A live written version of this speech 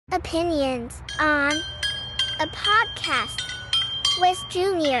opinions on a podcast with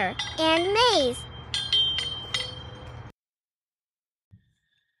Junior and Mase.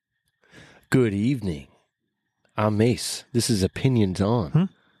 Good evening. I'm Mase. This is Opinions On,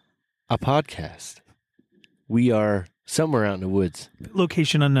 a podcast. We are somewhere out in the woods.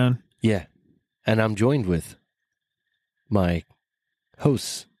 Location unknown. Yeah. And I'm joined with my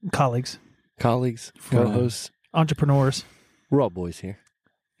hosts, Colleagues. co-hosts. Entrepreneurs. We're all boys here.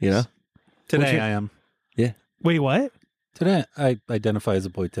 You know? Today I am. Yeah. Wait, what? Today I identify as a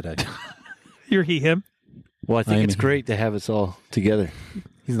boy today. You're he, him? Well, I think I it's am- great to have us all together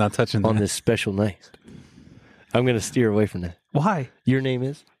He's not touching on that. this special night. I'm going to steer away from that. Why? Your name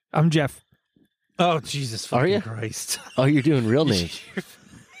is? I'm Jeff. Oh, Jesus Are fucking ya? Christ. Oh, you're doing real names.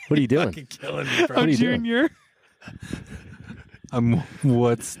 What are you doing? Fucking killing me, bro. are I'm you doing? Junior. I'm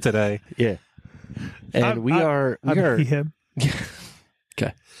what's today? Yeah. And I'm we are... he, him.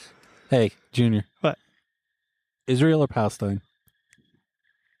 Okay. Hey, Junior. What? Israel or Palestine?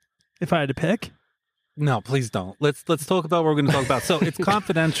 If I had to pick? No, please don't. Let's talk about what we're going to talk about. So it's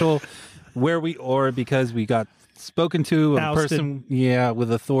confidential where we are because we got spoken to a Ousted. person,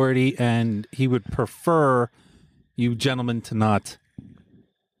 with authority, and he would prefer you gentlemen to not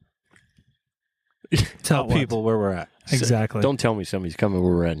tell Not what? people where we're at. Exactly. Don't tell me somebody's coming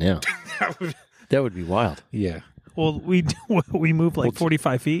where we're at now. That would be wild. Yeah. Well, we moved like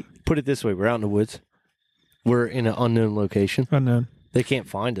 45 feet. Put it this way. We're out in the woods. We're in an unknown location. Unknown. They can't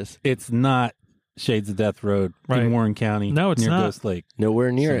find us. It's not Shades of Death Road Right. in Warren County. No, it's near not. Ghost Lake.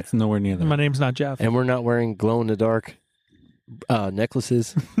 Nowhere near So it. It's nowhere near that. My name's not Jeff. And we're not wearing glow-in-the-dark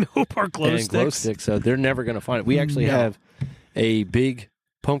necklaces Nope, our glow and glow sticks. sticks, so they're never going to find it. We actually No. have a big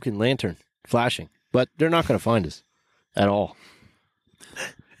pumpkin lantern flashing, but they're not going to find us at all.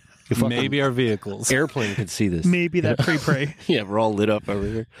 The fucking Maybe our vehicles. airplane could see this. Maybe that pre-pray. Yeah, we're all lit up over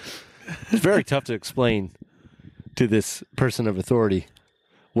here. It's very tough to explain to this person of authority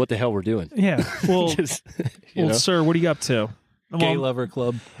what the hell we're doing. Yeah. Well, Just, you know? sir, what are you up to? Gay Well, Lover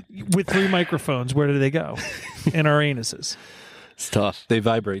Club. with 3 microphones, where do they go? In our anuses. It's tough. They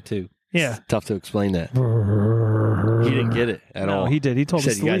vibrate too. Yeah. It's tough to explain that. He didn't get it at No, all. he did. He told He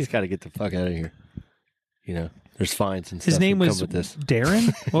us said, to you guys leave. got to get the fuck out of here. You know, there's fines and stuff. His name that was come with this.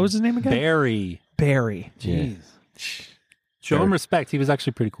 Darren? What was his name again? Barry. Barry. Yeah. Show him respect. He was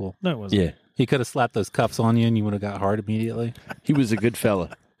actually pretty cool. No, it wasn't. Yeah. He could have slapped those cuffs on you and you would have got hard immediately. He was a good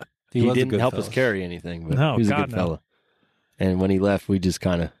fella. He was a didn't good help fella. us carry anything, but No, he was a God, good no. fella. And when he left, we just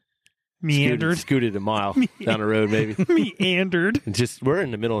kind of Meandered. scooted a mile down the road, maybe. Meandered. And just we're in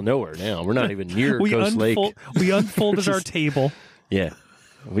the middle of nowhere now. We're not even near Ghost Lake. We unfolded our table. Yeah.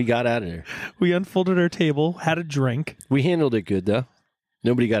 We got out of there. We unfolded our table, had a drink. We handled it good, though.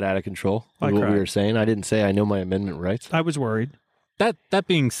 Nobody got out of control I with what we cried. were saying. I didn't say I know my amendment rights. I was worried. That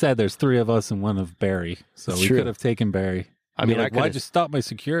being said, there's 3 of us and 1 of Barry. So It's we true. could have taken Barry. I mean, I like, could why'd have, you stop my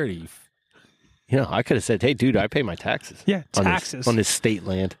security? I could have said, hey, dude, I pay my taxes. Yeah, on taxes. this state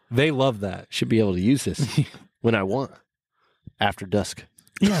land. They love that. Should be able to use this when I want after dusk.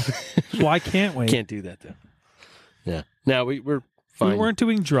 Yeah. Why can't we? Can't do that, though. Yeah. Now, we're fine. We weren't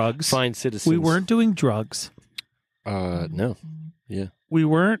doing drugs. Fine citizens. We weren't doing drugs. No. Yeah. We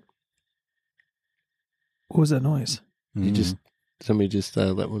weren't. What was that noise? You just somebody just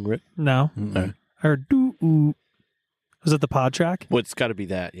let one rip. No. Mm-mm. I heard doo-oo. Was it the pod track? Well, it's got to be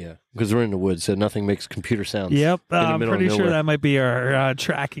that, yeah, because we're in the woods, so nothing makes computer sounds. Yep. in the I'm middle of pretty sure nowhere. that might be our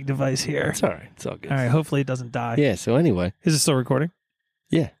tracking device here. It's all right. It's all good. All right. Hopefully it doesn't die. Yeah. So anyway, Is it still recording?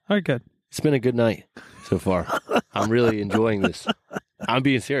 yeah, All right, good. it's been a good night so far. I'm really enjoying this. I'm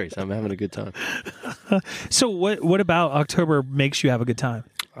being serious. I'm having a good time. So what about October makes you have a good time?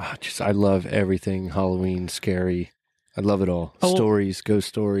 I love everything Halloween, scary. I love it all. Oh. Stories, ghost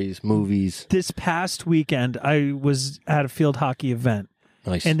stories, movies. This past weekend, I was at a field hockey event,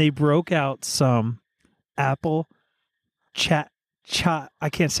 Nice. and they broke out some apple chai. I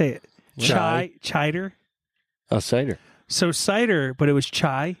can't say it. Cider. Oh, cider. So cider, but it was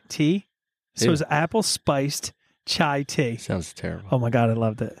chai tea. So Ew. it was apple spiced chai tea. Sounds terrible. Oh my God, I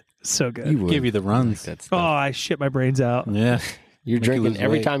loved it. So good. would Give you the runs. like that Oh, stuff. I shit my brains out. Yeah. You're Make you drinking lose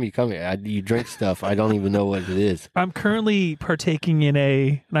every weight. time you come here. You drink stuff. I don't even know what it is. I'm currently partaking in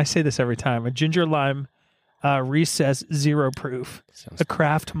and I say this every time, a ginger lime recess 0 proof, Sounds a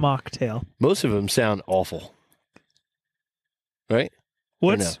craft mocktail. Most of them sound awful. Right?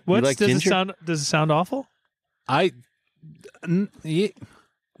 What's You like does ginger? it sound awful?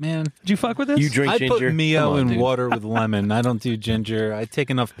 Man, Did you fuck with this? You drink I ginger? put Mio Come on, in dude. water with lemon. I don't do ginger. I take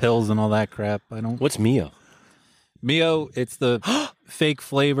enough pills and all that crap. I don't. What's Mio? Mio, it's the fake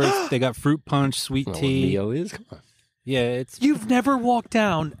flavors. They got fruit punch, sweet I don't know what tea. Mio is? Come on. Yeah, it's You've never walked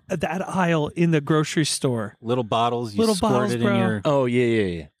down that aisle in the grocery store. little bottles. You Little squirt bottles, it bro. in your. Oh,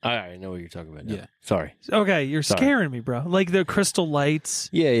 yeah. I know what you're talking about now. Yeah. Sorry. Okay, you're Sorry. scaring me, bro. Like the Crystal Lights.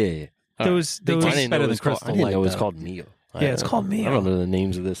 Yeah. All right. Those. They I taste didn't better know it than was called, Crystal I didn't Light, know it was though. called Mio. Yeah, it's called Mio. I don't know the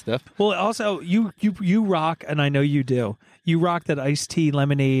names of this stuff. Well, also you rock, and I know you do. You rock that iced tea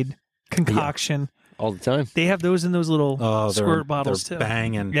lemonade concoction. All the time. They have those in those little Oh, squirt bottles they're too.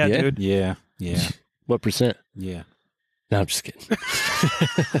 banging. Yeah, Yeah? dude. Yeah. What percent? Yeah. No, I'm just kidding.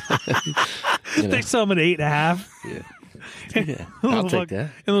 You know, They sell them at 8.5. yeah. I'll take that.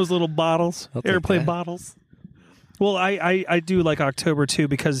 In those little bottles, I'll take airplane that. bottles. Well, I do like October too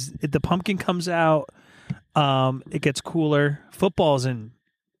because the pumpkin comes out. It gets cooler. Football's in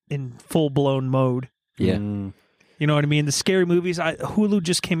full blown mode. Yeah. You know what I mean? The scary movies. Hulu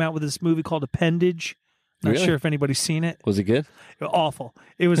just came out with this movie called Appendage. Not Really? sure if anybody's seen it. Was it good? Awful.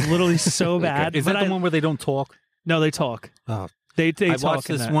 It was literally so bad. Is but that the one where they don't talk? No, they talk. Oh, They I talk watched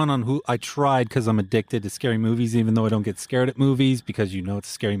in this that. one on who I tried because I'm addicted to scary movies, even though I don't get scared at movies because you know it's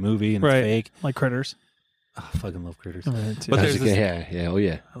a scary movie and Right. it's fake. like Critters. Oh, I fucking love critters. But But That there's was this- good. Yeah. Oh,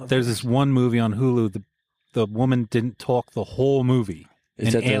 yeah. There's this one movie on Hulu. The woman didn't talk the whole movie,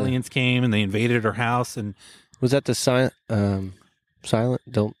 Is and that the- aliens came and they invaded her house. And Was that the silent? Don't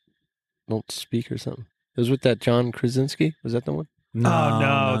speak or something? It was with that John Krasinski. Was that the one?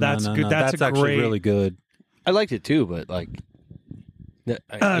 no, that's good. That's a actually great- really good. I liked it too, but like, you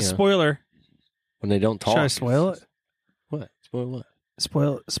know, Spoiler. when they don't talk. Should I spoil it? What? Spoil what?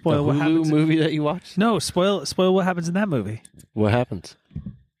 Spoil The what Hulu happens. movie that you watched? No, spoil what happens in that movie. What happens?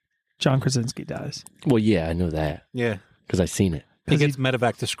 John Krasinski dies. Well, yeah, I know that Yeah, because I seen it. he gets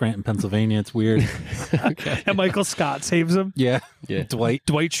medevac to Scranton, Pennsylvania. It's weird. Okay. And Michael Scott saves him. Yeah, Yeah, Dwight.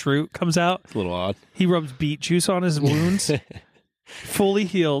 Dwight Schrute comes out. it's a little odd. He rubs beet juice on his wounds. Fully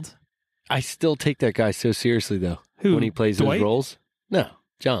healed. I still take that guy so seriously though. Who? When he plays Dwight? those roles? No,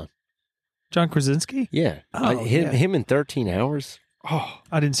 John. John Krasinski? Yeah. Oh, him in 13 Hours. Oh,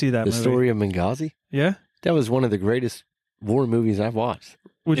 I didn't see that The movie. Story of Benghazi. Yeah? That was one of the greatest war movies I've watched.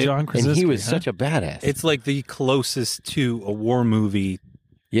 With John Krasinski. And he was huh? such a badass. It's like the closest to a war movie.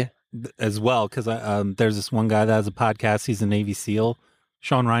 Yeah. As well, because there's this one guy that has a podcast. He's a Navy SEAL,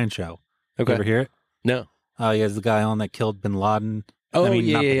 Sean Ryan Show. okay. You ever hear it? No. He has the guy on that killed Bin Laden. Oh, I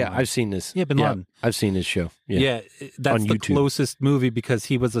mean, not Bin yeah. Laden. I've seen this. Yeah, Bin Laden. I've seen this show. Yeah, that's On the YouTube. closest movie because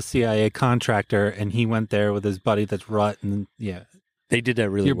he was a CIA contractor and he went there with his buddy that's Rut, and yeah, They did that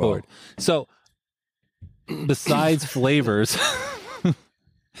really you're well. bored. So, besides flavors,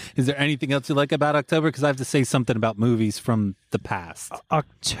 is there anything else you like about October? Because I have to say something about movies from the past.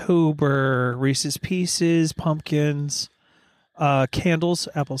 October, Reese's Pieces, pumpkins, candles,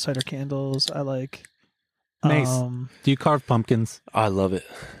 apple cider candles. I like. Mase. Do you carve pumpkins? I love it.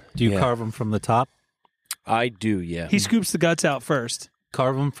 Do you Yeah. carve them from the top? I do, yeah. He scoops the guts out first.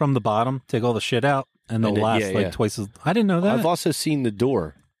 Carve them from the bottom, take all the shit out, and they'll And then- last yeah, like yeah. twice as. I didn't know that. I've also seen the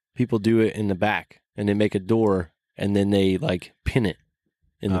door. People do it in the back, and they make a door, and then they like pin it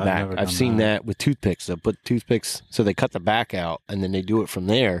in the I've back. never I've done seen that. that with toothpicks. They'll put toothpicks, so they cut the back out, and then they do it from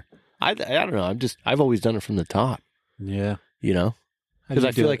there. I don't know. I've always done it from the top. yeah. You know, How do because you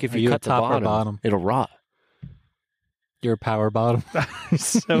I do feel it? like if Are you a cut the top or bottom, it'll rot. You're a power bottom.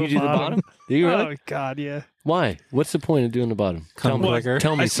 So you do the bottom? Do you really? Oh God, yeah. Why? What's the point of doing the bottom? Come Tell me. quicker.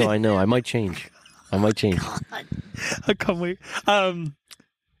 Tell me I so see. I know. I might change. I can't wait.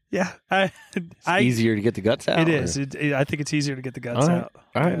 Yeah, It's easier to get the guts out. It or- is. I think it's easier to get the guts All right. out.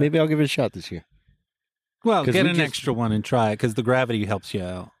 All right, Yeah. maybe I'll give it a shot this year. Well, 'Cause get we an just- extra one and try it because the gravity helps you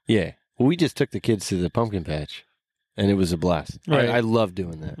out. Yeah. Well, we just took the kids to the pumpkin patch, and it was a blast. Right. I love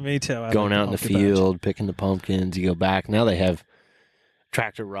doing that. Me too. I Going like out in the pumpkin patch. field, picking the pumpkins. You go back. Now they have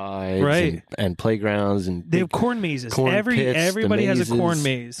tractor rides Right. and playgrounds. And They have corn mazes. corn pits, the Everybody has a corn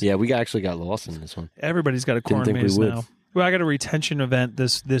mazes. maze. Yeah, we actually got lost in this one. Everybody's got a Didn't corn think we maze would. now. Well, I got a retention event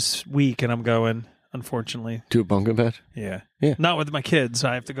this week, and I'm going. Unfortunately, To a pumpkin patch? yeah, Yeah. Not with my kids.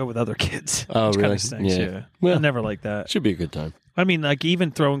 I have to go with other kids. Oh, which really? kind of stinks. Yeah. Yeah. Well- I never like that. Should be a good time. I mean, like even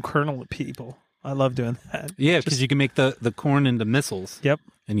throwing kernel at people. I love doing that. Yeah, because you can make the corn into missiles. Yep.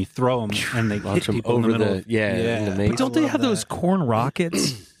 And you throw them, and they hit Launch 'em people in over the middle. the- in the maze. But don't they love have those that. corn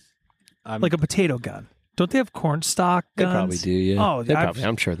rockets? Like a potato gun. Don't they have corn stock They guns? probably do, yeah. Oh,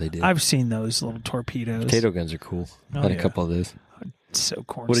 I'm sure they do. I've seen those little torpedoes. Potato guns are cool. Oh, Had a yeah. couple of those. So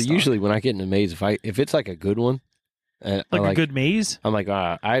corn Well, stock. usually when I get in a maze, if it's like a good one, I like a good maze. I'm like,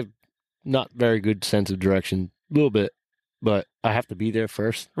 I've not very good sense of direction, a little bit, but I have to be there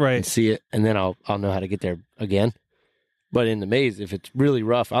first and Right. see it, and then I'll know how to get there again. But in the maze, if it's really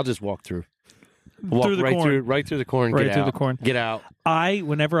rough, I'll just walk through. Walk Through the right corn. through the corn, Right get through out, the corn. get out.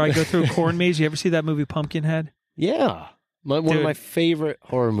 Whenever I go through a corn maze, you ever see that movie Pumpkinhead? Yeah. One of Dude. my favorite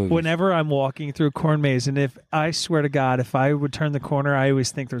horror movies. Whenever I'm walking through Corn Maze, and if I swear to God, if I would turn the corner, I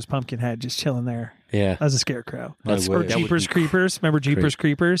always think there's Pumpkinhead just chilling there Yeah. as a scarecrow. That's way. Or that would Jeepers be Creepers. Remember Jeepers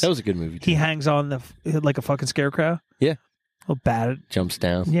Creepers? That was a good movie, too. He hangs on like a fucking scarecrow. Yeah. Oh, bad. Jumps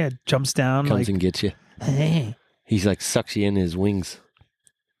down. Yeah, jumps down. Comes like, and gets you. hey. He's like sucks you in his wings.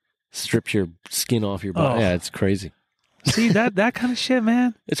 Strips your skin off your body. Oh. Yeah, it's crazy. See, that kind of shit,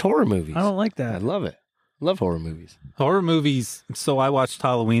 man. It's horror movies. I don't like I that. love it. Love horror movies. Horror movies. So I watched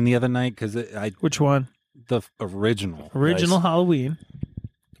Halloween the other night because Which one? the original. Original Nice. Halloween.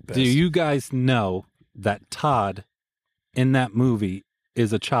 Do you guys know that Todd in that movie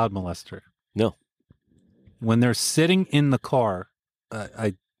is a child molester? No. When they're sitting in the car,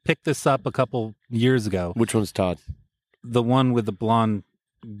 I picked this up a couple years ago. Which one's Todd? The one with the blonde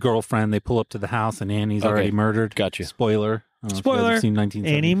girlfriend. They pull up to the house and Annie's Okay. already murdered. Gotcha. Spoiler. I don't know if you guys Spoiler. have seen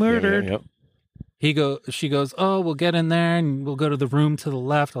 1970. Annie murdered. Yep. She goes, oh, we'll get in there and we'll go to the room to the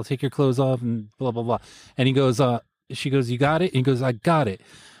left. I'll take your clothes off and blah, blah, blah. And she goes, you got it? And he goes, I got it.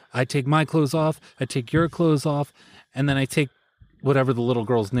 I take my clothes off. I take your clothes off. And then I take whatever the little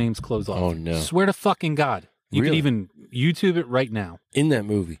girl's name's clothes off. Oh, no. Swear to fucking God. You Really? can even YouTube it right now. In that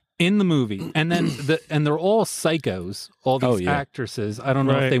movie. In the movie. And then and they're all psychos, all these Oh, yeah. actresses. I don't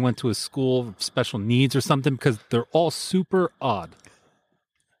know Right. if they went to a school of special needs or something because they're all super odd.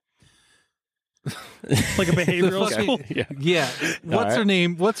 Like a behavioral The fucking- school. Yeah. Yeah. What's her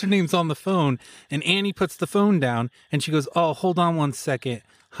name? What's her name's on the phone? And Annie puts the phone down and she goes, oh, hold on one second.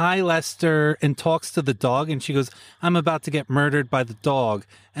 Hi, Lester, and talks to the dog. And she goes, I'm about to get murdered by the dog.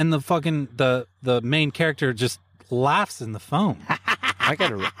 And the fucking, the main character just laughs in the phone. I got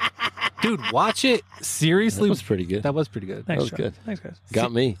to. Dude, watch it. Seriously. That was pretty good. That was pretty good. Thanks, was John. good. Thanks, guys.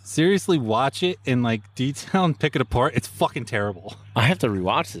 Got me. Seriously, watch it in like detail and pick it apart. It's fucking terrible. I have to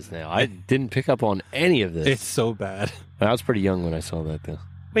rewatch this now. I didn't pick up on any of this. It's so bad. I was pretty young when I saw that, though.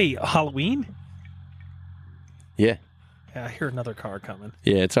 Wait, Halloween? Yeah. Yeah, I hear another car coming.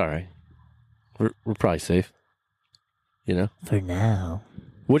 Yeah, it's all right. We're probably safe. You know? For now.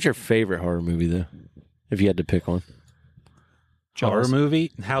 What's your favorite horror movie, though? If you had to pick one. Horror Jaws.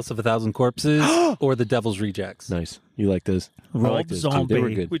 movie, House of a Thousand Corpses, or The Devil's Rejects. Nice. You like those? I Rob like those, too. Zombie. They were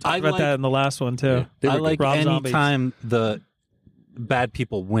good. We talked I about like- that in the last one, too. Yeah. They were I good. like Rob any Zombies. time the bad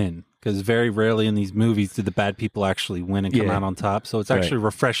people win, because very rarely in these movies do the bad people actually win and come Yeah. out on top. So it's actually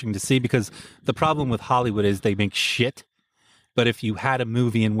refreshing to see, because the problem with Hollywood is they make shit. But if you had a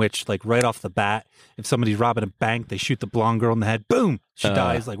movie in which, like, right off the bat, if somebody's robbing a bank, they shoot the blonde girl in the head, boom, she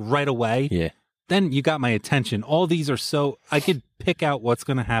dies, like, right away. Yeah. Then you got my attention. All these are so... I could pick out what's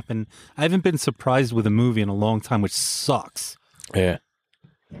going to happen. I haven't been surprised with a movie in a long time, which sucks. Yeah.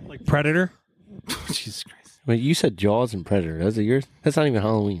 Like Predator? Jesus Christ. Wait, you said Jaws and Predator. Those are yours? That's not even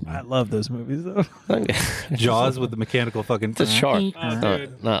Halloween. I love those movies, though. Jaws with the mechanical fucking... It's a shark. Oh,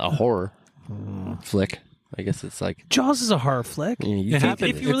 It's not a horror flick. I guess it's like... Jaws is a horror flick. Yeah, you It think happened.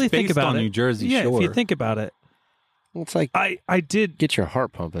 If you really It's think based about on it. New Jersey yeah, Shore. if you think about it. it's like I did... get your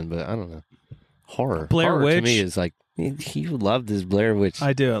heart pumping, but I don't know. Horror. Blair Horror to Witch. me is like he loved his Blair Witch.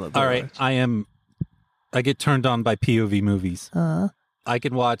 I do. I love All Blair right, Witch. I get turned on by POV movies. I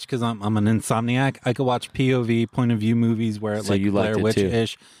can watch, because I'm an insomniac. I could watch POV point of view movies where So like you liked Blair it Witch too.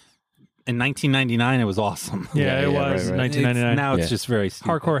 ish. In 1999, it was awesome. Yeah, Yeah, it yeah, was right, right. 1999. Now it's Yeah. just very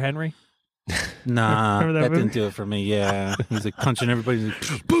stupid. Hardcore Henry. Nah, Remember that that movie? didn't do it for me. Yeah, he's like punching everybody.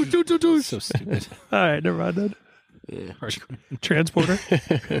 Like, boo, do, do, do. So stupid. All right, never mind then. Yeah. Transporter.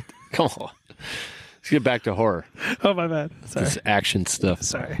 Come on. Let's get back to horror. Oh, my bad. Sorry. This action stuff.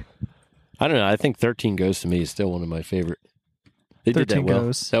 Sorry. I don't know. I think 13 Ghosts to me is still one of my favorite. They did that 13 well.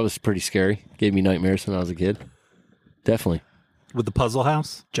 Ghosts. That was pretty scary. Gave me nightmares when I was a kid. Definitely. With the puzzle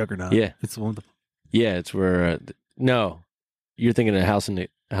house, Juggernaut. Yeah. it's one of the. Yeah, it's where no. You're thinking of House in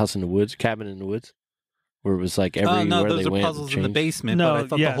the Woods, Cabin in the Woods, where it was like everywhere no, they those are went puzzles in the changed. basement. No, but I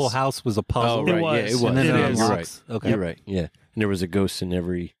thought yes. the whole house was a puzzle. Oh, right. It was. Yeah, it was. And then It it is. You're unlocks. right. Okay. You're right. Yeah. And there was a ghost in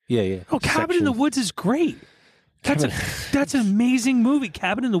every Yeah, yeah. Oh, Cabin in the section. Woods is great. That's an amazing movie.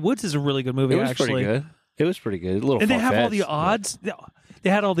 Cabin in the Woods is a really good movie, It was actually. pretty good. It was pretty good. A little And they have all far-fetched, the but- odds. They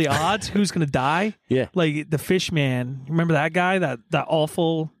had all the odds. Who's going to die? Yeah. Like the fish man. Remember that guy? That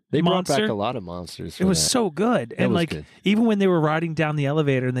awful They brought monster? back a lot of monsters. It was so good. And was like good. even when they were riding down the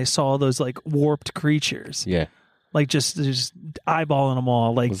elevator and they saw those like warped creatures, Yeah. like just eyeballing them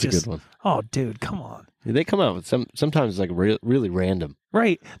all, like It was a just good one. oh, dude, come on, They come out with sometimes like really random.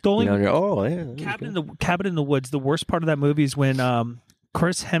 right? The only You know, and you're, oh yeah. that was Cabin in the Woods. The worst part of that movie is when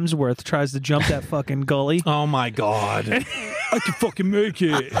Chris Hemsworth tries to jump that fucking gully. Oh my god! I can fucking make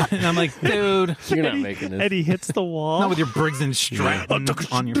it. And I'm like, dude, You're not making this. And he hits the wall. not with your Briggs and Stratton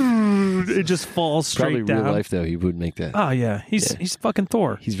on your. It just falls Probably straight down. real life though, he would make that. Oh yeah, he's fucking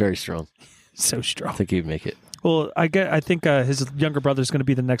Thor. He's very strong. So strong. I think he'd make it. Well, I think his younger brother's going to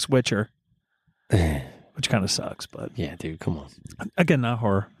be the next Witcher, which kind of sucks. But Yeah, dude, come on. again, not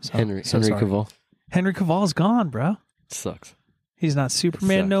horror. So, Henry sorry. Cavill Henry Cavill's gone, bro. sucks. He's not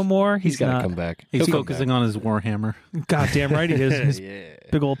Superman Sucks. no more. He's got to not. come back. He's He'll come focusing on his Warhammer. Goddamn right he is. His yeah.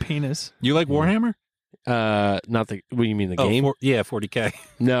 big old penis. You like Warhammer? Not the. What do you mean the Oh, game? 40K.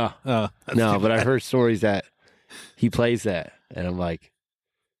 No, Oh, no. But I've heard stories that he plays that, and I'm like,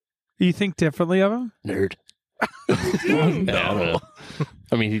 You think differently of him? nerd. Yeah, I don't know.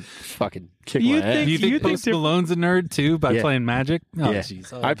 I mean, he fucking kicked You my ass. think- Do you think you think Post Malone's a nerd too by Yeah. playing Magic? Oh, Yeah.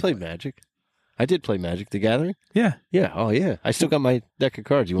 jeez. Oh, I played Magic. I did play Magic the Gathering. Yeah. Yeah. Oh, yeah. I still got my deck of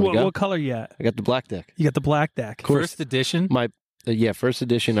cards. You want to go? What color you at? I got the black deck. You got the black deck. First edition. My first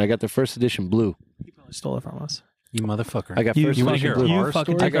edition. I got the first edition blue. You probably stole it from us. You motherfucker. I got You, first wanna edition hear a blue. horror you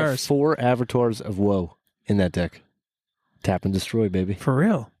fucking story? I took got ours. 4 avatars of woe in that deck. Tap and destroy, baby. For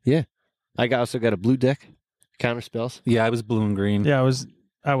real. I also got a blue deck. Counter spells. Yeah, I was blue and green. Yeah, I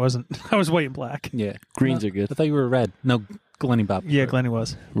wasn't. I was white and black. Yeah. Greens No, are good. I thought you were red. No, Glenny Bob. Yeah, Glenny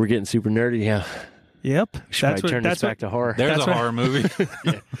was. We're getting super nerdy. Yeah. Yep. We should probably turn this back to horror. There's That's a what- horror movie.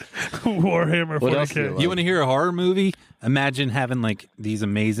 Warhammer What else 40K. do you like? You want to hear a horror movie? Imagine having like these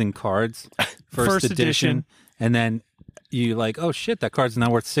amazing cards, first edition, and then you like, oh shit, that card's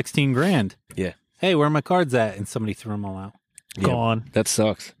now worth 16 grand. Yeah. Hey, where are my cards at? And somebody threw them all out. Yeah. Gone. That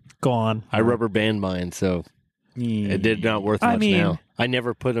sucks. Gone. I rubber band mine, so it did not worth I much mean- now. I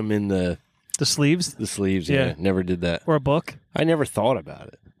never put them in the The sleeves sleeves. Yeah. Yeah. Never did that. or a book. I never thought about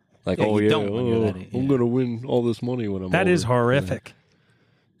it. Like, Yeah, oh you yeah, don't when you're that age, I'm yeah. gonna win all this money when I'm. That is older. horrific.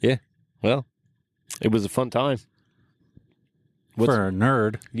 Well, it was a fun time. For a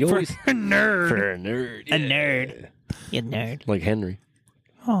nerd. You For always a nerd. for a nerd. A yeah. nerd. You nerd. Like Henry.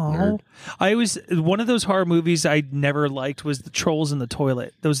 Oh, Nerd. I always one of those horror movies I never liked was the Trolls in the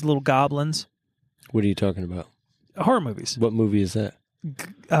Toilet. Those little goblins. What are you talking about? Horror movies. What movie is that?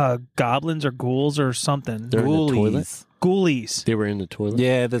 Goblins or ghouls or something. They're in the toilet? Ghoulies. Ghoulies. They were in the toilet.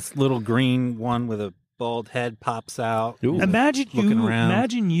 Yeah, this little green one with a bald head pops out. Ooh. Imagine Looking you. around.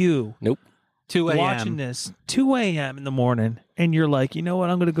 Imagine you 2 a.m. watching this 2 a.m. in the morning, and you're like, you know what?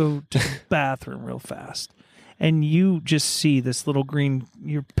 I'm going to go to the bathroom real fast, and you just see this little green.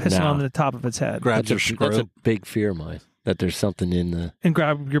 You're pissing No. on the top of its head, Grabs That's your that's a scrope. big fear of mine. That there's something in the and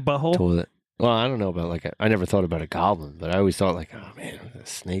grab your butthole. toilet. Well, I don't know about I never thought about a goblin, but I always thought like, oh man, a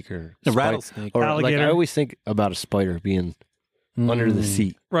snake or A spider. rattlesnake. Or Alligator. like I always think about a spider being under the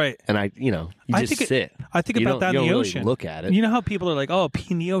seat, Right. and you I just think sit. I think You about don't- that in you the don't really ocean. look at it. You know how people are like, "Oh, pee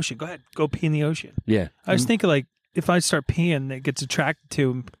in the ocean. Go ahead, go pee in the ocean." Yeah, I was thinking like, if I start peeing, it gets attracted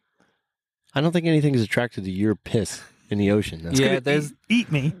to. I don't think anything is attracted to your piss in the ocean. Though. Yeah, gonna there's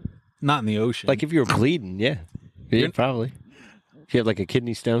eat me. not in the ocean. Like if you were bleeding, yeah, probably. If you have like a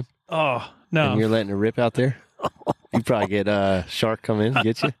kidney stone Oh and you're no! letting it rip out there, you probably get a shark come in and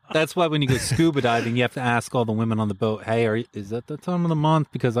get you. That's why when you go scuba diving, you have to ask all the women on the boat, "Hey, is that the time of the month?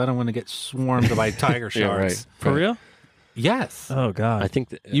 Because I don't want to get swarmed by tiger sharks." Yeah, right. For real? Yes. Oh god! I think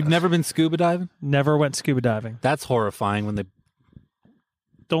that You've never been scuba diving? Never went scuba diving. That's horrifying when they.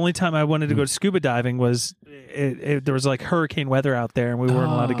 The only time I wanted to go scuba diving was there was like hurricane weather out there, and we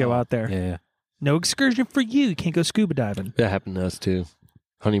weren't allowed to go out there. Yeah. No excursion for you. You can't go scuba diving. that happened to us too.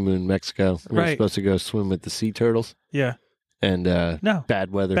 Honeymoon, Mexico. We were Right. supposed to go swim with the sea turtles, Yeah. and No.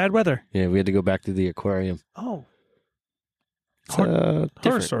 bad weather. Bad weather. Yeah, we had to go back to the aquarium. Oh. It's Horror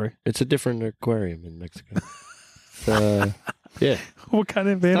different. story. It's a different aquarium in Mexico. Yeah, What kind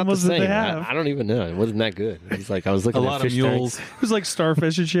of it's not the animals did same. they have? I don't even know. It wasn't that good. It was like I was A looking lot at of fish mules. tanks. It was like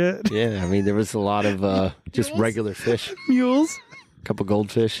starfish and shit. Yeah, I mean there was a lot of just regular fish. Mules. A couple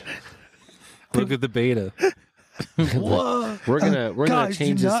goldfish. Look at the beta. Whoa. We're gonna Guys,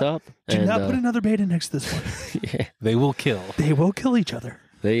 change do this not- up. Do and, not put another beta next to this one. yeah, They will kill. They will kill each other.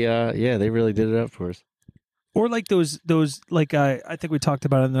 they really did it up for us. Or like those like I think we talked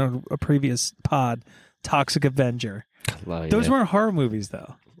about in a previous pod, Toxic Avenger. Those weren't horror movies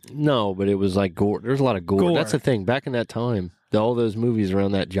though. No, but it was like gore. There's a lot of gore. Gore. That's the thing. Back in that time, all those movies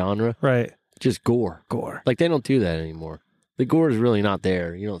around that genre, Right. just gore. Gore. Like they don't do that anymore. The gore is really not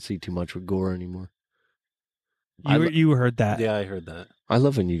there. You don't see too much with gore anymore. You heard that. Yeah, I heard that. I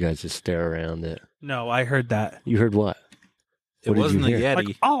love when you guys just stare around it. No, I heard that. You heard what? It What did wasn't a you hear? Yeti.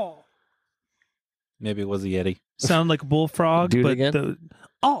 Like, oh. Maybe it was a Yeti. Sound like a bullfrog, Do it but again?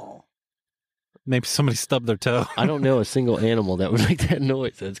 oh. Maybe somebody stubbed their toe. I don't know a single animal that would make that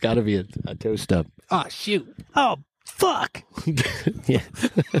noise. It's got to be a toe stub. Oh, shoot. Oh, fuck. Yeah.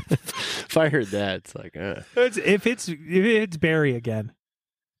 If I heard that, it's like, If it's Barry again.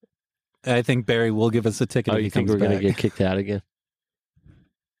 I think Barry will give us a ticket Oh, if he you think comes we're going back. to get kicked out again?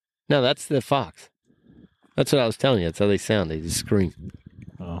 No, that's the fox. That's what I was telling you. That's how they sound. They just scream.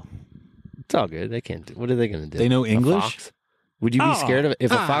 Oh. It's all good. They can't do. What are they going to do? They know A English? fox? Would you be scared of it?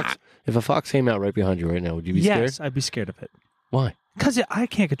 If a fox came out right behind you right now, would you be scared? Yes, I'd be scared of it. Why? Because I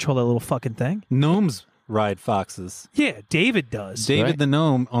can't control that little fucking thing. Gnomes ride foxes. Yeah, David does. David Right. the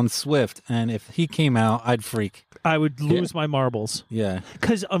gnome on Swift, and if he came out, I'd freak. I would lose my marbles. Yeah.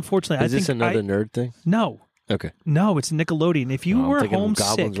 Because unfortunately, Is this another nerd thing? No. Okay. No, it's Nickelodeon. If you I'm were thinking of homesick,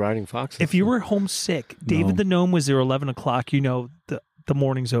 goblins riding foxes. if you were homesick, David the Gnome was there 11 o'clock, you know the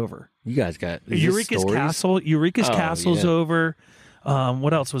morning's over. You guys got is this Eureka's stories? Castle. Eureka's Oh, Castle's yeah. over.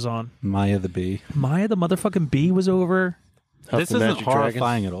 What else was on? Maya the bee. Maya the motherfucking Bee was over. Huff This the isn't Magic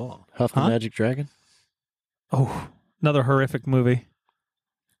horrifying at all. Huff the Magic Dragon Oh, another horrific movie.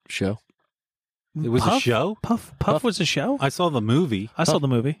 show. It was a show? Puff was a show? I saw the movie. I saw the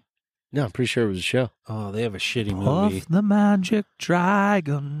movie. No, I'm pretty sure it was a show. Oh, they have a shitty movie. Puff the Magic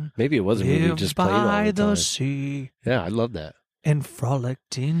Dragon. Maybe it was a movie. It lived just played all by the time. sea Yeah, I love that. and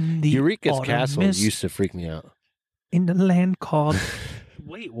frolicked in the Eureka's autumn Castle mist used to freak me out. in the land called.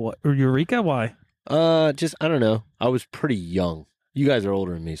 Wait, what? Eureka? Why? Just I don't know. I was pretty young. You guys are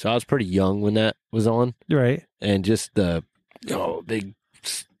older than me, so I was pretty young when that was on, Right. and just the big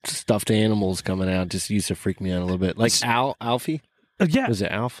stuffed animals coming out just used to freak me out a little bit. Like Alfie, Yeah, was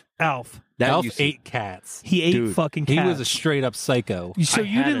it Alf? Alf. That Alf used to- ate cats. He ate Dude, fucking He cats. was a straight up psycho. So I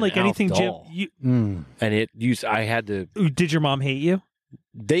you had didn't an like Alf anything, Jim? doll. Mm. and it used. I had to. Did your mom hate you?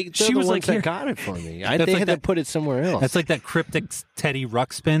 They're She the was ones like, that "Here." got it for me. That's They like had to that- put it somewhere else. That's like that cryptic Teddy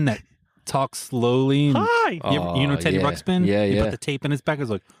Ruxpin that talks slowly. And Hi. you know Teddy yeah. Ruxpin? Yeah, He yeah. put the tape in his back. It was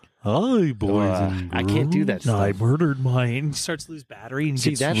like, hi, boys and I can't do that No, I stuff. murdered mine. And he starts to lose battery and he See,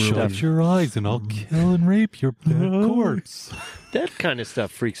 gets that really- stuff- Shut your eyes and I'll kill and rape your dead corpse. That kind of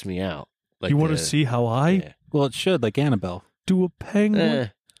stuff freaks me out. Like You want to the- see how I Yeah. Well, it should, like Annabelle. do a penguin? Eh,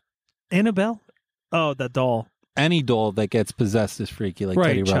 Annabelle? Oh, that doll. Any doll that gets possessed is freaky, like Right,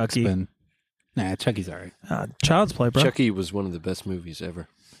 Teddy Chucky. Ruxpin. Nah, Chucky's all right. Child's Play, bro. Chucky was one of the best movies ever.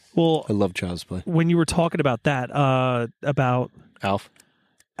 Well, I love Child's Play. when you were talking about that, about Alf.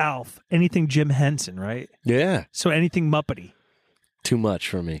 Alf, anything Jim Henson, right? Yeah. So anything Muppety, Too much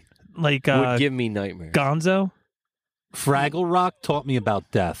for me. like Would give me nightmares. Gonzo, Fraggle Rock taught me about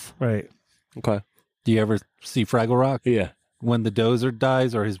death. right? Okay. Do you ever see Fraggle Rock? Yeah. When the dozer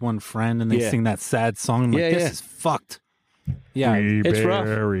dies or his one friend and they Yeah. sing that sad song, I'm like, Yeah, this yeah. is fucked. Yeah. It's rough.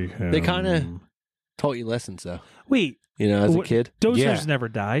 They kind of taught you lessons, though. Wait, You know, as a what- kid. Dozer's Yeah. never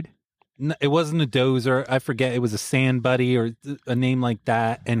died. It wasn't a dozer. I forget. It was a sand buddy or a name like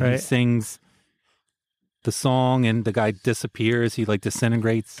that. And he Right. sings the song and the guy disappears. He like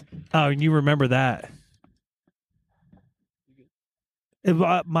disintegrates. Oh, and you remember that?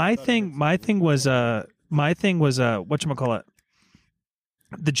 My thing was whatchamacallit?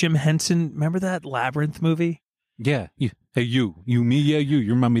 The Jim Henson. Remember that Labyrinth movie? Yeah. Hey, you, me, yeah, you.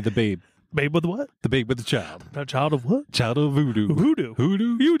 You remind me of the babe. Babe with what? The babe with the child. A child of what? Child of voodoo. Voodoo.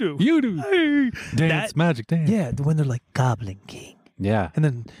 Hoodoo. You do. You do. Hey. Dance, That- magic dance. Yeah, when they're like Goblin King. Yeah. And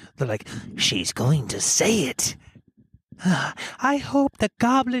then they're like, she's going to say it. I hope the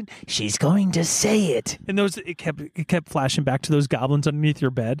goblin, she's going to say it. And it kept flashing back to those goblins underneath your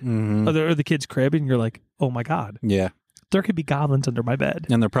bed Mhm. or the kid's crib. And you're like, oh my God, Yeah. there could be goblins under my bed.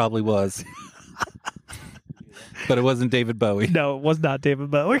 And there probably was. But it wasn't David Bowie. No, it was not David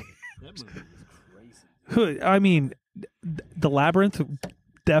Bowie. I mean, the Labyrinth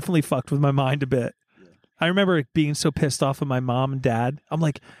definitely fucked with my mind a bit. I remember being so pissed off at my mom and dad.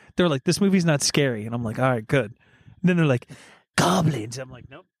 They're like, this movie's not scary. And I'm like, all right, good. And then they're like, goblins. I'm like,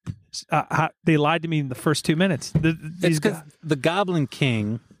 nope. They lied to me in the first 2 minutes. It's because the Goblin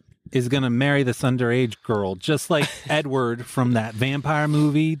King is going to marry this underage girl, just like Edward from that vampire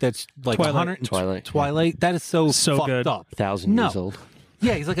movie that's like Twilight. Twilight. That is so fucked good. up. 1,000 years old.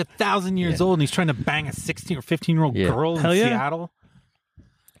 Yeah, he's like 1,000 years old and he's trying to bang a 16 or 15-year-old Yeah. girl Hell in yeah. Seattle.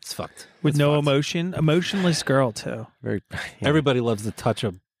 It's fucked. with It's no fucked. emotion. Emotionless girl, too. Very Everybody loves the touch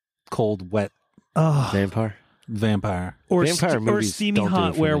of cold, wet Oh. vampire. vampire. Or, Vampire or movies steamy don't do it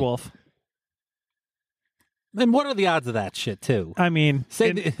hot for me. werewolf. And what are the odds of that shit, too? I mean,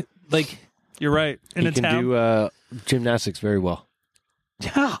 Like, you're right. In He a can town. do gymnastics very well.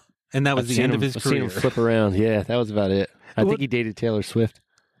 Yeah. and that was the end of his I've seen career. him flip around. Yeah, that was about it. I What- think he dated Taylor Swift.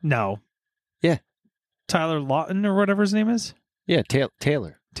 No. Yeah. Tyler Lawton or whatever his name is. Yeah,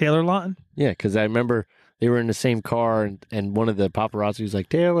 Taylor. Taylor Lautner? Yeah, because I remember they were in the same car, and one of the paparazzi was like,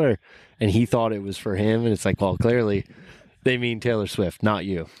 Taylor, and he thought it was for him, and it's like, well, clearly they mean Taylor Swift, not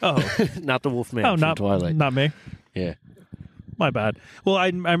you. Oh. Not the Wolfman Oh, from Twilight. not me. Yeah. My bad. Well, I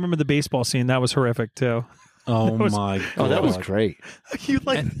remember the baseball scene. That was horrific, too. Oh my god. Oh, that was great. You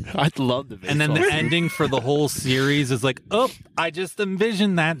like... I love the baseball And then the scene. ending for the whole series is like, oh, I just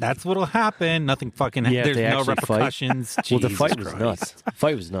envisioned that. That's what'll happen. Nothing fucking. Yeah, There's they no actually fight. repercussions. Well, the Jesus fight was Christ. nuts. The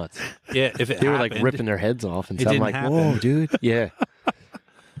fight was nuts. Yeah, if it They were like happened. ripping their heads off, and It so I'm didn't like, happen. whoa, dude. Yeah.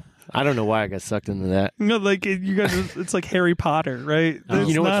 I don't know why I got sucked into that. You know, like you guys, it's like Harry Potter, right? Oh. It's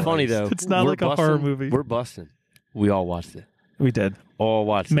You know what's not- funny though? It's not We're like a horror busting- movie. We're busting. We all watched it. We did All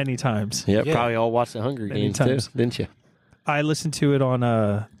watched it. many times. Yeah, Yeah. probably all watched the Hunger Many Games times. too, didn't you? I listened to it on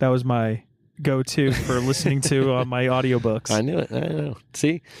that was my go-to for listening to on my audiobooks. I knew it. I know.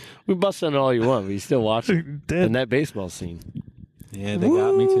 See, we busted on all you want, but you still watch it. Did. And that baseball scene. Yeah, they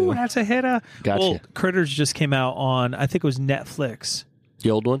got me Woo, too. That's a hitter. Gotcha. Well, Critters just came out on, I think it was Netflix. The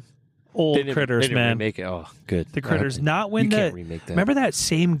old one? Old They didn't- Critters, they didn't man. remake it. Oh, good. The Critters. Okay. Not when you the. can't remake that. Remember that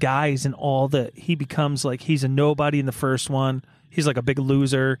same guy's in all the. He becomes like he's a nobody in the first one. He's like a big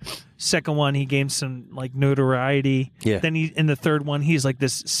loser. Second one, he gains some like notoriety. Yeah. Then he in the third one, he's like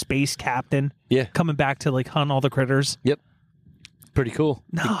this space captain Yeah. coming back to like hunt all the critters. Yep. Pretty cool.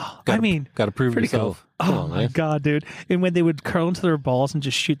 No, Gotta, I mean, got to prove Pretty yourself. Come oh on, my man. god, dude! And when they would curl into their balls and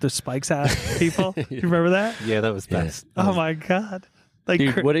just shoot the spikes at people, you remember that? Yeah, that was Yeah. best. Oh my god! Like,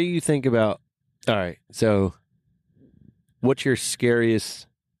 Dude, what do you think about? All right, so what's your scariest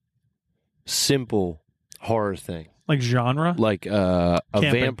simple horror thing? like genre? Like a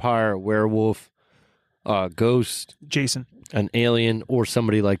Camping. vampire, werewolf, a ghost, Jason. an alien, or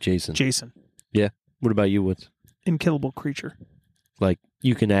somebody like Jason. Jason. What about you? What's Unkillable creature. like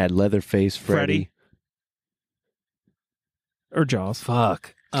you can add Leatherface, Freddy. Or Jaws.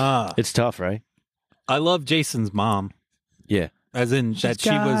 Fuck. It's tough, right? I love Jason's mom. Yeah. As in that she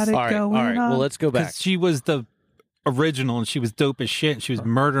was. It All right, all going right. Well, on. let's go back. Because she was the original and she was dope as shit. And she was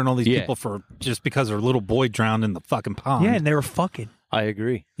murdering all these Yeah. people for just because her little boy drowned in the fucking pond. Yeah, and they were fucking. I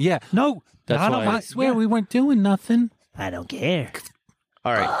agree. Yeah. No, That's not why on my, I swear we weren't doing nothing. I don't care.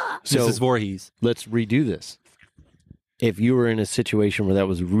 All right. So Mrs. Voorhees. let's redo this. If you were in a situation where that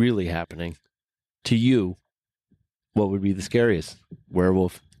was really happening to you, what would be the scariest?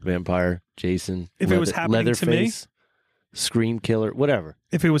 Werewolf, vampire, Jason, If it was happening to me? Leatherface, Scream Killer, whatever.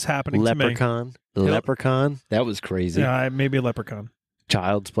 If it was happening to me. Leprechaun, Leprechaun, that was crazy. Yeah, maybe a leprechaun.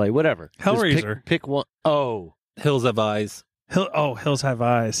 Child's Play, whatever. Just Hellraiser. pick one. Oh, Hills Have Eyes. Hills Have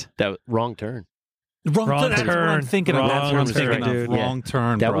eyes. that wrong turn. Wrong, Wrong That's what I'm turn. thinking of. That's what I'm Wrong thinking turn, of. dude. Wrong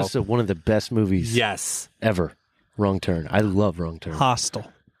turn, That bro. was one of the best movies Yes. ever. Wrong Turn. I love Wrong Turn.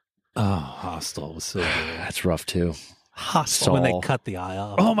 Hostile. Oh, Hostel was so good. That's rough too. Hostile. When they Saul. cut the eye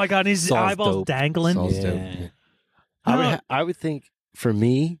off. Oh my god, his Saul's eyeballs dope. dangling. Saul's Yeah. dope. Yeah. I would think for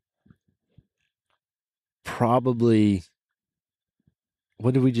me, probably.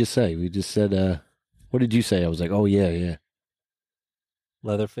 What did we just say? We just said. What did you say? I was like, oh yeah.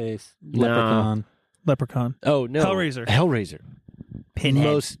 Leatherface. Nah. Leprechaun. Leprechaun. Oh no, Hellraiser. Hellraiser. Pinhead.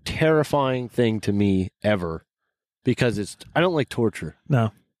 Most terrifying thing to me ever, because it's. I don't like torture.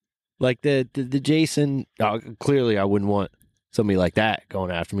 No. Like the Jason. Clearly, I wouldn't want somebody like that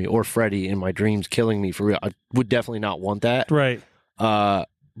going after me, or Freddy in my dreams killing me for real. I would definitely not want that. Right.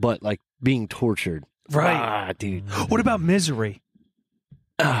 But like being tortured. Right. Dude. What about Misery?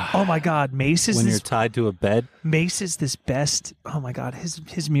 Oh my god, Mase is When you're this tied to a bed. Mase is this best. Oh my god,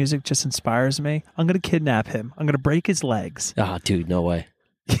 his music just inspires me. I'm going to kidnap him. I'm going to break his legs. Dude, no way.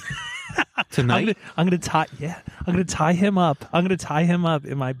 Tonight? I'm going to tie him up. I'm going to tie him up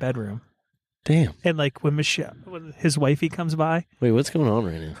in my bedroom. Damn. And like when his wifey comes by, Wait, what's going on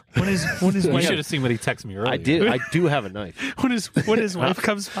right now? when his You wife should have seen what he texted me earlier. I do have a knife. when his wife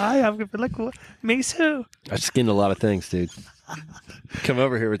comes by, I'm gonna be like, what? Mase who? I skinned a lot of things, dude. Come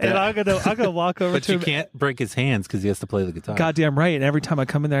over here with And that. I'm gonna walk over But to you him. can't break his hands because he has to play the guitar. Goddamn right. And every time I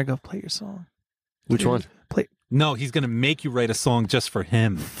come in there, I go, play your song. Which one? Play. No, he's going to make you write a song just for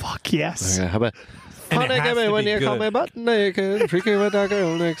him. Fuck yes. Okay, how about? And it Honey, has give me to when be you call good. me butt naked, freaking with that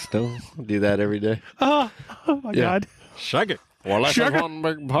girl next door. I'll do that every day. Oh my Yeah. god. Shag it. Well, that's Sugar. one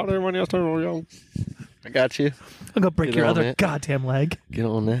big party when you're still young. I got you. I'm gonna break Get your on other that. goddamn leg. Get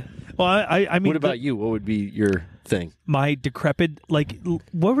on that. Well, I mean, What about you? What would be your thing? my decrepit? Like,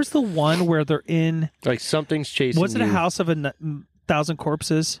 what was the one where they're in? Like something's chasing Was it you. a house of thousand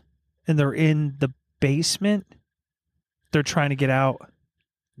corpses, and they're in the basement? They're trying to get out.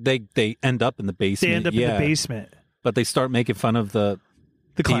 They end up in the basement. They end up in the basement. But they start making fun of the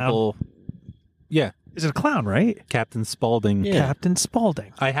The clown. people. Yeah. Is it a clown, right? Captain Spaulding. Yeah. Captain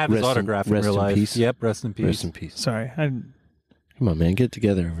Spaulding. I have his Rest in- autograph in rest real in life. peace. Yep, rest in peace. Rest in peace. Sorry. Come on, man, get it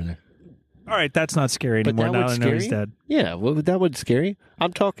together over there. All right, that's not scary But anymore. that Now would I know scare he's you? dead. Yeah, that would scare you.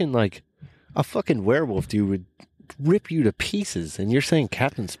 I'm talking like a fucking werewolf, dude, would rip you to pieces, and you're saying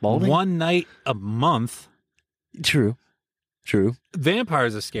Captain Spaulding? One night a month. True.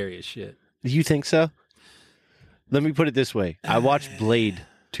 Vampires are scary as shit. Do you think so? Let me put it this way: I watched Blade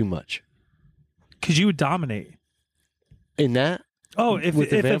too much. Because you would dominate. In that, Oh, if With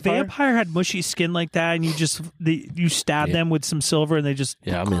the a vampire? vampire had mushy skin like that, and you stab Yeah. them with some silver, and they just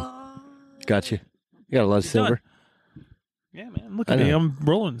yeah, I'm in. Got you. You got a lot of Done. silver. yeah, man, look I at me, know. I'm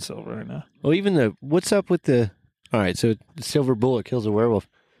rolling silver right now. Well, even what's up with the? All right, so the silver bullet kills a werewolf.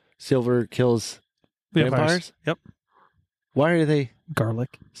 Silver kills vampires. Yep, Why are they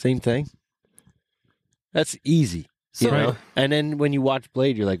garlic. same thing? That's easy, you So- know. And then when you watch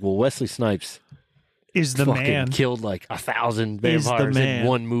Blade, you're like, well, Wesley Snipes Is the fucking man? killed like 1,000 Is the vampires in man.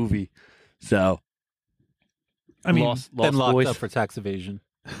 one movie. So I mean, Lost Then locked Boys up for tax evasion.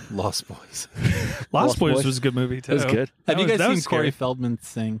 Lost Boys. Lost Lost Boys Boys. was a good movie too. That was good. Have you was- guys that seen was Corey scary. Feldman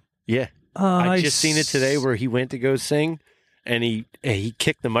sing? Yeah, I just seen it today where he went to go sing, and he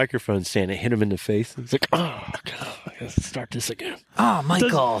kicked the microphone stand and hit him in the face. He's like, "Oh God, I gotta start this again." Oh,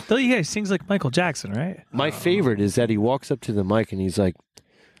 Don't you guys sings like Michael Jackson, right? My favorite is that he walks up to the mic and he's like,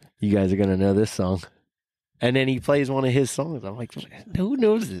 "You guys are gonna know this song," and then he plays one of his songs. I'm like, "Who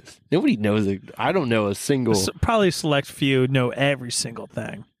knows this? Nobody knows it. I don't know a single." Probably a select few know every single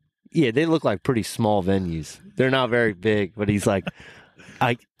thing. Yeah, they look like pretty small venues. They're not very big, but he's like,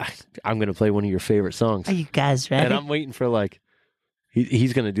 I'm going to play one of your favorite songs. you guys ready? And I'm waiting for like,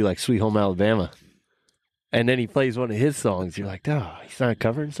 he's going to do like Sweet Home Alabama. And then he plays one of his songs. You're like, oh, he's not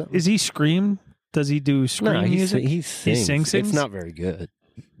covering something? Is he Scream? Does he do Scream No, music? he sings. sings? It's not very good.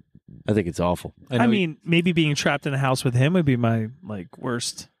 I think it's awful. I mean, maybe being trapped in a house with him would be my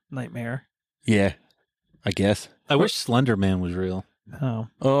worst nightmare. Yeah, I guess. I wish Slender Man was real. Oh,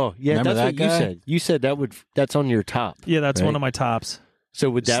 Oh, yeah, Remember that's that what guy? you said. You said that's on your top. yeah, that's Right. one of my tops. So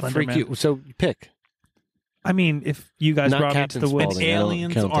would that Slender freak Man. you? So pick. I mean, if you guys Not brought Captain me to the woods, Spaulding. I don't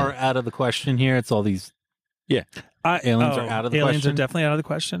Aliens count are that. out of the question here. It's all these. Aliens are out of the aliens question? are definitely out of the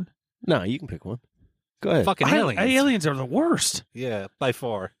question. No, you can pick one. Go ahead. Fucking aliens. Aliens are the worst. Yeah, by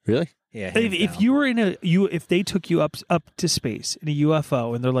far. Really? Yeah. If you were in if they took you up to space in a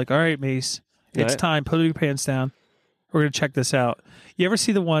UFO and they're like, all right, Mase, it's Right. time, put your pants down. We're gonna check this out. You ever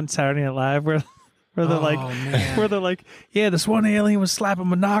see the one Saturday Night Live where they're like, man. where they're like, yeah, this one alien was slapping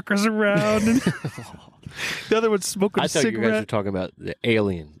monockers around, and the other one's smoking I a thought you guys were cigarette. talking about the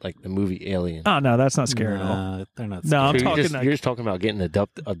Alien, like the movie Alien. Oh no, that's not scary at all. Nah, they're not. No, I'm scary. So talking just, like you're just talking about getting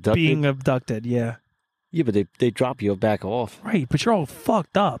abducted. being abducted. Yeah, Yeah, but they drop you back off. right. But you're all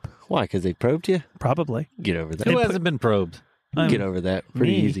fucked up. Why? Because they probed you? Probably. Get over that. Who hasn't been probed? Get over that.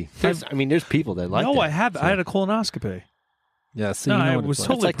 Pretty me. easy. There's people that like no, that. I have. I had a colonoscopy. Yeah, so No, you know I what was it's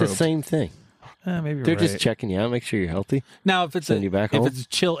totally It's like the probed. same thing. Maybe you're They're right. just checking you out, make sure you're healthy. Now, if it's Send you back home? if it's a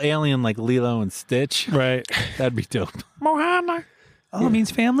chill alien like Lilo and Stitch, right. that'd be dope. Mohana. Oh, it means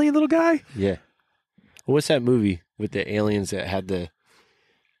family, little guy. Yeah. What's that movie with the aliens that had it's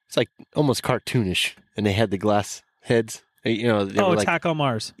like almost cartoonish, and they had the glass heads? You know, they were like, Attack on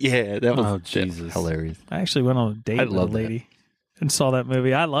Mars. yeah, that was Oh, that- Jesus. hilarious. I actually went on a date I with a love that. lady and saw that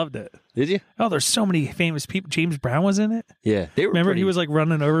movie. I loved it. Did you? Oh, there's so many famous people. James Brown was in it. Yeah, they were. Remember, pretty- he was like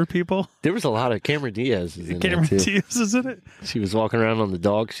running over people. There was a lot of Cameron Diaz in Cameron there too. Diaz is in it. She was walking around on the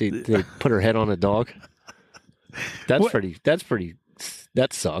dog. They put her head on a dog. That's What- pretty.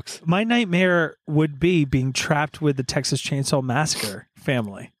 That sucks. My nightmare would be being trapped with the Texas Chainsaw Massacre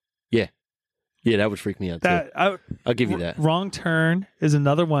family. Yeah, that would freak me out too. I'll give you that. Wrong Turn is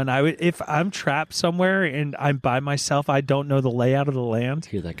another one. I would, if I'm trapped somewhere and I'm by myself, I don't know the layout of the land.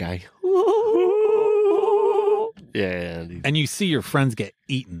 Hear that guy? Yeah, dude. And you see your friends get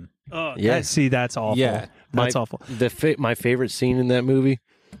eaten. Oh, Yeah. see, that's awful. Yeah. That's awful. My favorite scene in that movie.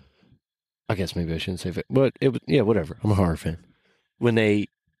 I guess maybe I shouldn't say it, but it was whatever. I'm a horror fan. When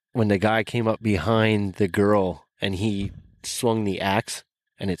the guy came up behind the girl and he swung the axe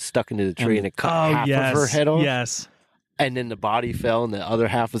and it stuck into the tree and it cut half of her head off. Yes. And then the body fell and the other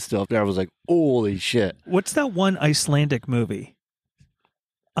half was still up there. I was like, holy shit. What's that one Icelandic movie?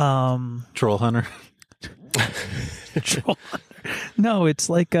 Troll Hunter. Troll Hunter. No, it's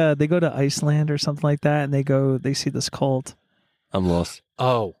like they go to Iceland or something like that, and they see this cult. I'm lost.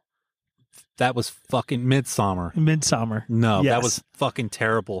 Oh, that was fucking Midsummer. Midsummer. No, Yes. that was fucking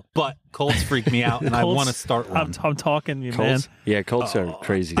terrible. But Colts freak me out, and I Colts- want to start one. I'm talking to you, Colts? man. Yeah, Colts are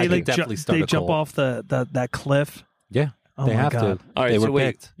crazy. They I too. could definitely start they a jump cult. off that cliff. Yeah, Oh they my have God. to. All right, they so were wait,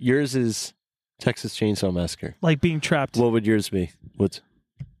 picked. yours is Texas Chainsaw Massacre. Like being trapped. What would yours be? What's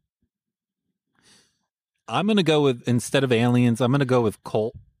I'm going to go with, instead of aliens, I'm going to go with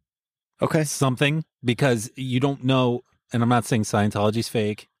cult okay? something, because you don't know, and I'm not saying Scientology's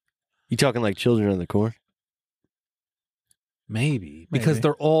fake. You talking like Children of the Corn? Maybe. Because Maybe.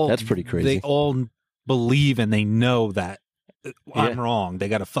 they're all... That's pretty crazy. They all believe and they know that I'm Yeah. wrong. They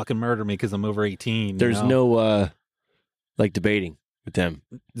got to fucking murder me because I'm over 18. There's you know? no like debating with them.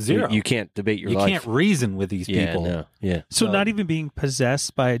 Zero. You can't debate your You life. can't reason with these Yeah, people. no, yeah. So not even being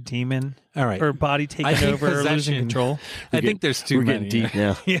possessed by a demon All right. or body taken I think over or losing possession- control. I think there's too We're many. getting deep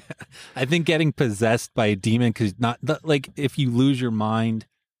now. Yeah. I think getting possessed by a demon, because like if you lose your mind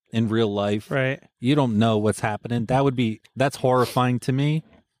in real life, Right. you don't know what's happening. That's horrifying to me.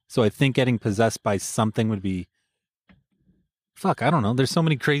 So I think getting possessed by something would be, fuck, I don't know. There's so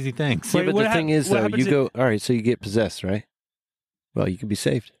many crazy things. Yeah, Wait, but what the thing is, what though, happens you if- go, all right, so you get possessed, right? Well, you can be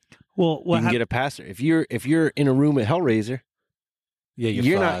saved. Well, You can get a pastor. If you're in a room at Hellraiser, Yeah,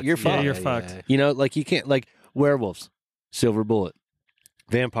 You're not- fucked. you're fucked. You're fucked. you know, like you can't, like werewolves, silver bullet,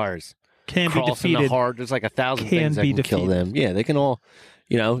 vampires, can be cross in the defeated. heart. There's like 1,000 Can things that be can kill defeated. them. Yeah, they can all,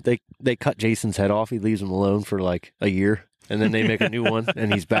 you know, they cut Jason's head off. He leaves him alone for like a year, and then they make a new one,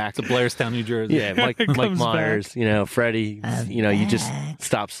 and he's back. To Blairstown, New Jersey. Yeah, Mike Comes back. Myers, you know, Freddy, you know, you just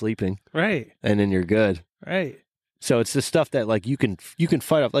stop sleeping, Right. and then you're good. Right. So it's the stuff that like you can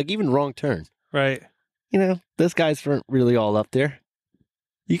fight off, like even Wrong Turn. Right. You know, those guys weren't really all up there.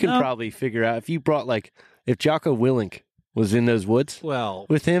 You can No. probably figure out if you brought like if Jocko Willink was in those woods Well,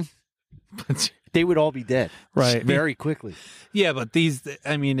 with him, they would all be dead Right. very quickly. yeah, but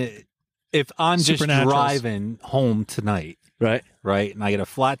I mean, if I'm just Supernaturals. driving home tonight, Right? right, and I get a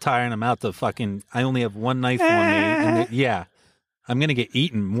flat tire and I'm out to I only have one knife on me, and yeah, I'm going to get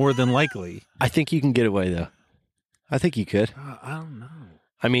eaten more than likely. I think you can get away though. I think you could. I don't know.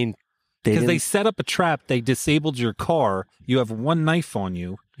 I mean, Because they didn't- set up a trap, they disabled your car, you have one knife on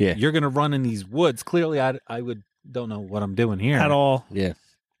you, Yeah. you're going to run in these woods. Clearly, I don't know what I'm doing here. At all. yeah.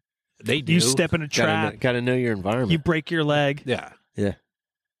 They do. You step in a trap. Got to know your environment. You break your leg. Yeah.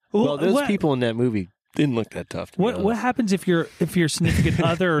 well, those what, people in that movie didn't look that tough. To be What honest. happens if your significant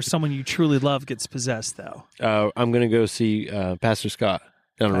other or someone you truly love gets possessed though? I'm gonna go see Pastor Scott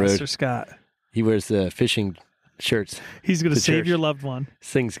down the Pastor road. Scott. He wears the fishing shirts, He's going to The save church. your loved one.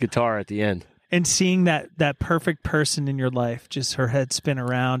 sings guitar at the end. And seeing that perfect person in your life, just her head spin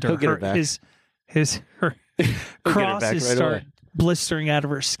around, or He'll get her her, back. her He'll get her crosses back right start away. blistering out of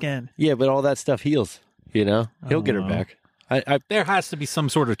her skin. Yeah, but all that stuff heals. You know, he'll get her Oh. back. I There has to be some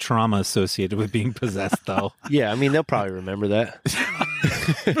sort of trauma associated with being possessed, though. yeah. I mean, they'll probably remember that.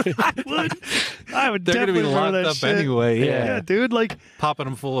 I would They're going to definitely be remember locked that up shit. anyway. Yeah, Yeah. dude. Like Popping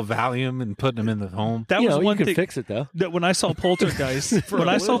them full of Valium and putting them in the home. that you was know, one you can thing. fix it though. That when I saw Poltergeist, For when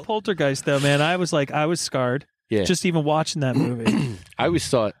a I saw little. Poltergeist, though, man, I was scarred. Yeah. Just even watching that movie. I always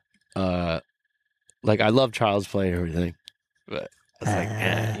thought, like, I love Child's Play and everything, but I was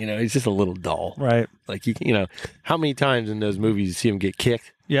like, you know, he's just a little doll. Right. Like, you know, how many times in those movies you see him get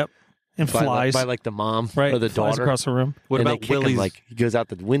kicked Yep. And by, flies. by like the mom right. or the flies daughter? across the room. What and they about kick him, Willy's? like he goes out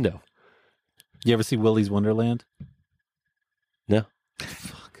the window. You ever see Willy's Wonderland? No,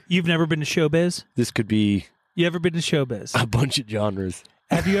 You've never been to showbiz? this could be You ever been to showbiz? a bunch of genres.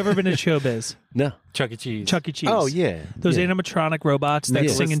 Have you ever been to showbiz? No. Chuck E. Cheese. Chuck E. Cheese. Oh yeah, Those yeah. animatronic robots that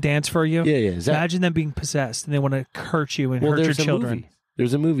Yeah. sing and dance for you. Yeah, yeah. Is that, Imagine them being possessed and they want to hurt you and hurt your there's a children. movie.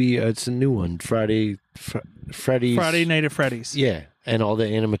 There's a movie. It's a new one. Freddy's. Friday Night at Freddy's. Yeah, and all the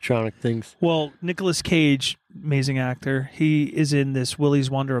animatronic things. Well, Nicolas Cage, amazing actor, he is in this Willy's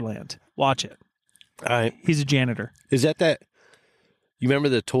Wonderland. Watch it. He's a janitor. Is that? You remember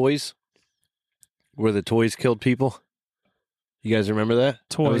the toys? Where the toys killed people? You guys remember that?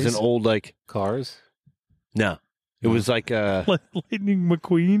 It was Toys? an old like. Cars. No, it was like Lightning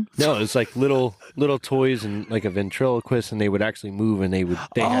McQueen. no, it was like little toys and like a ventriloquist, and they would actually move, and they had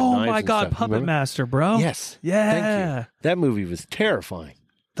Oh knives my and God, stuff. You Puppet remember? Master, bro. Yes. Yeah. Thank you. That movie was terrifying.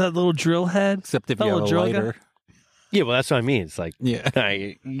 That little drill head. Except if That you have a little drill guy. lighter. Yeah, well, that's what I mean. It's like, Yeah.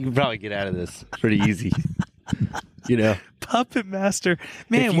 you can probably get out of this pretty easy. You know, Puppet Master.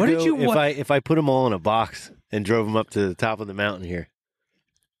 Man, If what did go- you watch? If I put them all in a box and drove them up to the top of the mountain here,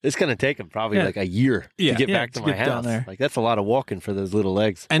 it's going to take them probably Yeah. like a year Yeah. to get Yeah, back to to my get down house. there. Like that's a lot of walking for those little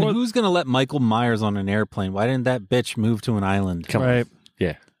legs. And Well- who's going to let Michael Myers on an airplane? Why didn't that bitch move to an island? Come Right. on,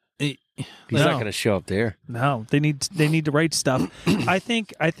 yeah, Eh, he's No. not going to show up there. No, they need to write stuff. I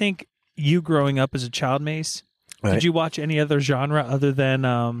think you growing up as a child, Mace. Right. Did you watch any other genre other than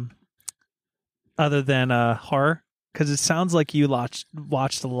horror? Because it sounds like you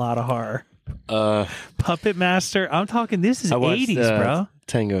watched a lot of horror. Uh, Puppet Master. I'm talking. This is I watched, 80s, bro.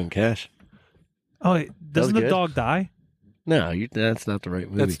 Tango and Cash. Oh, wait, doesn't the good. dog die? No, that's not the right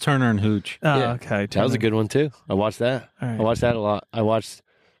movie. That's Turner and Hooch. Oh, Yeah. okay. That was a good one too. I watched that. All right. I watched that a lot. I watched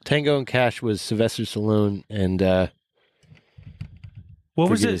Tango and Cash with Sylvester Stallone and What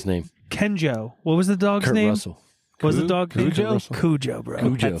was forget it? his name. Kenjo. What was the dog's Kurt name? Russell. What was the dog name? Cujo? Cujo, bro.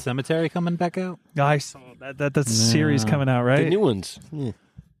 Cujo. Pet Cemetery coming back out? I saw that. That's a series coming out, right? The new ones. Yeah.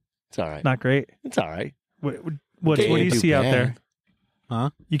 It's all right. Not great. It's all right. What do you Can't see do out bad. there? Huh?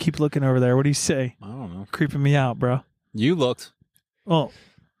 You keep looking over there. What do you say? I don't know. Creeping me out, bro. You looked. Oh,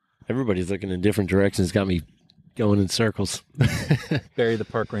 Everybody's looking in different directions. Got me going in circles. Barry the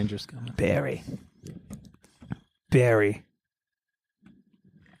park ranger's coming. Barry.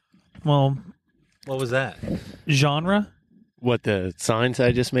 Well, What was that? genre? What the signs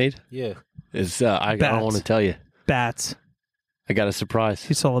I just made Yeah. is I Bats. don't want to tell you. Bats. I got a surprise.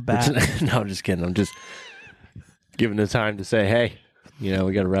 You saw a bat. No, I'm just kidding. I'm just giving the time to say, hey, we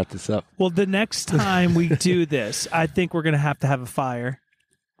got to wrap this up. Well, the next time we do this, I think we're going to have a fire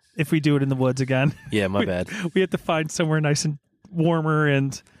if we do it in the woods again. Yeah, my bad. We have to find somewhere nice and warmer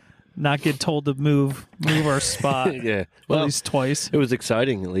and not get told to move our spot Yeah. at Well, least twice. it was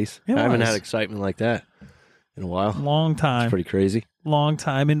exciting at least. It I haven't was. had excitement like that in a while. Long time. It's pretty crazy. Long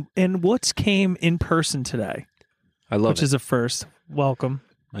time. And Woots came in person today, I love which it. is a first. Welcome.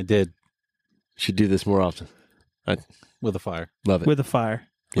 I did. Should do this more often. I With a fire. love it. With a fire.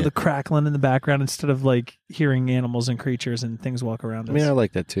 With Yeah. a crackling in the background instead of like hearing animals and creatures and things walk around us. I mean, I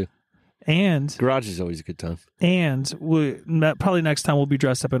like that too. And Garage is always a good time. probably next time we'll be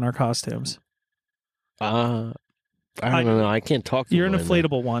dressed up in our costumes. I don't know. I can't talk to You're an mine, though.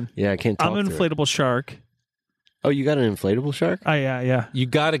 inflatable one. Yeah, I can't talk I'm an to it. inflatable shark. Oh, you got an inflatable shark? Oh, yeah. You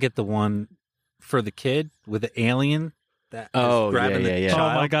got to get the one for the kid with the alien that is Oh, grabbing yeah, the yeah.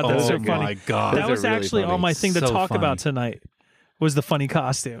 child. Oh, my God, that's so Oh, funny. my God. That Those was are really actually funny. on my thing to So talk funny. about tonight. Was the funny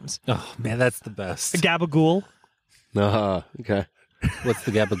costumes. Oh, man, that's the best. A gabagool. Okay. What's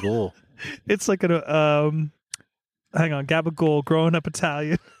the gabagool? It's like hang on, gabagool, growing up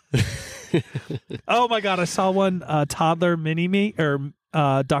Italian. Oh my God, I saw one toddler mini me or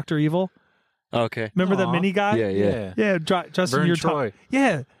Dr. Evil. Okay. Remember that Aw. mini guy? Yeah. Yeah, dressing Vern your Troy.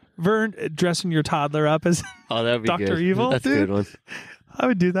 Yeah, Vern dressing your toddler up as Oh, that'd be Dr. good. Evil, That's dude. a good one. I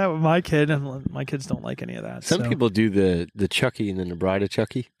would do that with my kid, and my kids don't like any of that. Some so. people do the Chucky and then the Bride of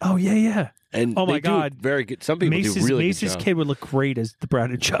Chucky. Oh yeah. And Oh, my they do God. it very good. Some people do really Mace's good job. kid would look great as the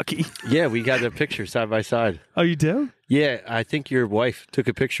Bride of Chucky. Yeah, we got a picture side by side. Oh, you do? Yeah, I think your wife took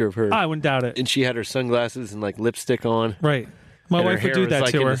a picture of her, I wouldn't doubt it. and she had her sunglasses and like lipstick on. Right. My and her wife would hair do was, that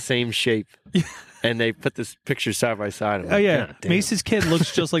like, to in her. the same shape. And they put this picture side by side. I'm Oh like, yeah, "God damn." Mace's kid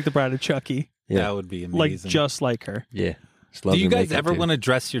looks just like the Bride of Chucky, Yeah. That would be amazing. like just like her. Yeah. Just love Do you their guys makeup, ever dude. want to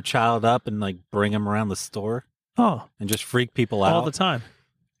dress your child up and like bring him around the store Oh, and just freak people out? all the time.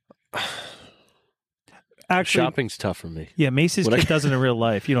 Actually, Shopping's tough for me. yeah, Mace's When I- kid does it in real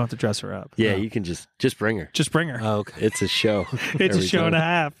life. You don't have to dress her up. Yeah, No. you can just bring her. Just bring her. Oh, okay. It's a show. It's a every show and a time.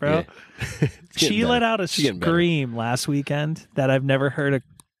 half, bro. Yeah. It's getting She let better. out a She's getting better. scream last weekend that I've never heard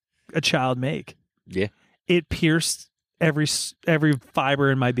a child make. Yeah. It pierced every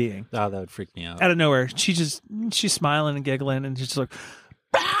fiber in my being. Oh, that would freak me out. Out of nowhere, she's smiling and giggling, and she's like,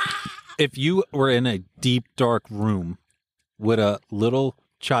 If you were in a deep, dark room, would a little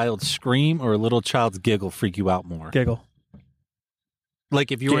child scream or a little child's giggle freak you out more? giggle.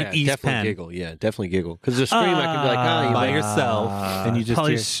 Like if you were in East definitely Penn giggle. Yeah, definitely giggle. Because the scream, I could be like, you by might- yourself, and you just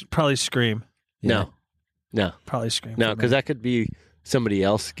probably hear- probably scream. No, Probably scream. no, for me. because that could be somebody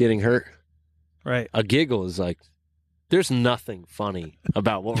else getting hurt. right. A giggle is like, there's nothing funny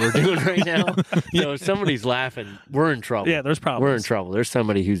about what we're doing right now. So if somebody's laughing, we're in trouble. Yeah, there's problems. We're in trouble. There's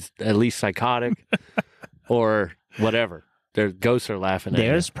somebody who's at least psychotic or whatever. Their ghosts are laughing at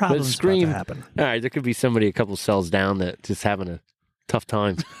There's you. problems But scream, about to happen. all right, there could be somebody a couple cells down that just having a tough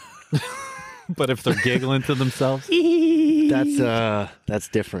time. But if they're giggling to themselves, That's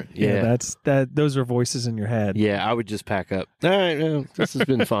different. Yeah. Those are voices in your head. Yeah, I would just pack up. All right, no, this has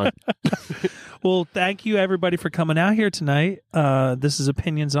been fun. Well, thank you everybody for coming out here tonight. This is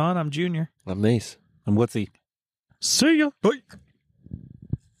Opinions On. I'm Junior. I'm Mase. and Wootsie. See ya. Bye.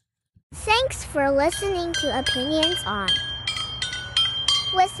 Thanks for listening to Opinions On.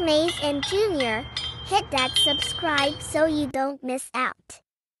 With Maze and Junior, hit that subscribe so you don't miss out.